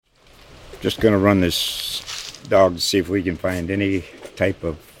Just going to run this dog to see if we can find any type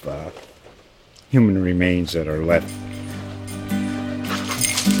of human remains that are left.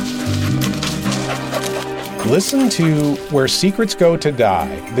 Listen to Where Secrets Go to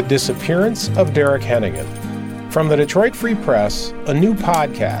Die, The Disappearance of Derek Hennigan. From the Detroit Free Press, a new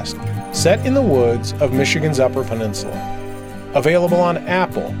podcast set in the woods of Michigan's Upper Peninsula. Available on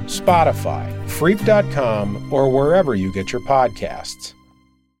Apple, Spotify, Freep.com, or wherever you get your podcasts.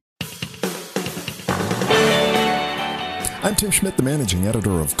 I'm Tim Schmidt, the managing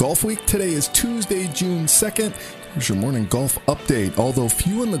editor of Golfweek. Today is Tuesday, June 2nd. Here's your morning golf update. Although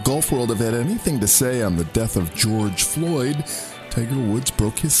few in the golf world have had anything to say on the death of George Floyd, Tiger Woods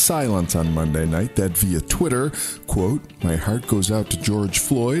broke his silence on Monday night, that via Twitter. Quote, "My heart goes out to George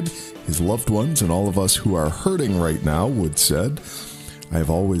Floyd, his loved ones, and all of us who are hurting right now," Woods said. "I have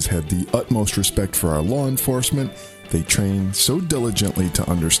always had the utmost respect for our law enforcement. They train so diligently to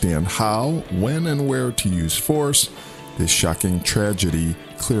understand how, when, and where to use force. This shocking tragedy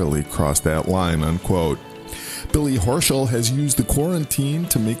clearly crossed that line," unquote. Billy Horschel has used the quarantine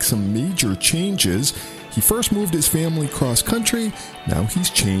to make some major changes. He first moved his family cross-country. Now he's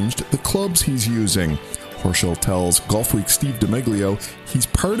changed the clubs he's using. Horschel tells Golfweek Steve DeMeglio he's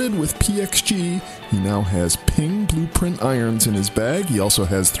parted with PXG. He now has Ping Blueprint irons in his bag. He also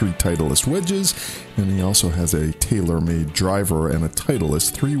has 3 Titleist wedges, and he also has a tailor-made driver and a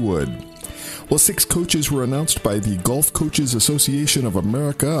Titleist 3-wood. Well, 6 coaches were announced by the Golf Coaches Association of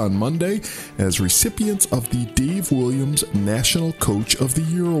America on Monday as recipients of the Dave Williams National Coach of the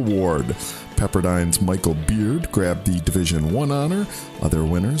Year Award. Pepperdine's Michael Beard grabbed the Division I honor. Other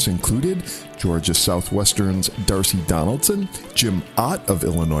winners included Georgia Southwestern's Darcy Donaldson, Jim Ott of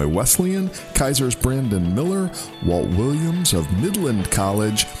Illinois Wesleyan, Kaiser's Brandon Miller, Walt Williams of Midland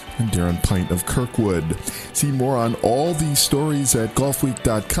College, and Darren Pint of Kirkwood. See more on all these stories at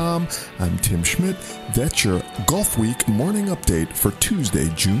golfweek.com. I'm Tim Schmidt. That's your Golfweek morning update for Tuesday,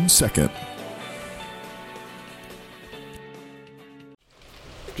 June 2nd.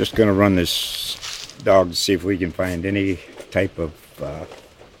 Just going to run this dog to see if we can find any type of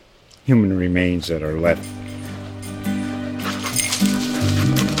human remains that are left.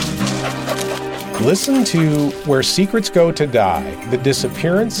 Listen to Where Secrets Go to Die, The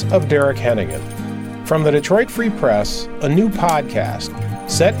Disappearance of Derek Hennigan. From the Detroit Free Press, a new podcast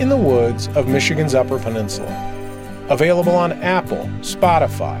set in the woods of Michigan's Upper Peninsula. Available on Apple,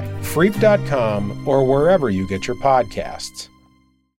 Spotify, Freep.com, or wherever you get your podcasts.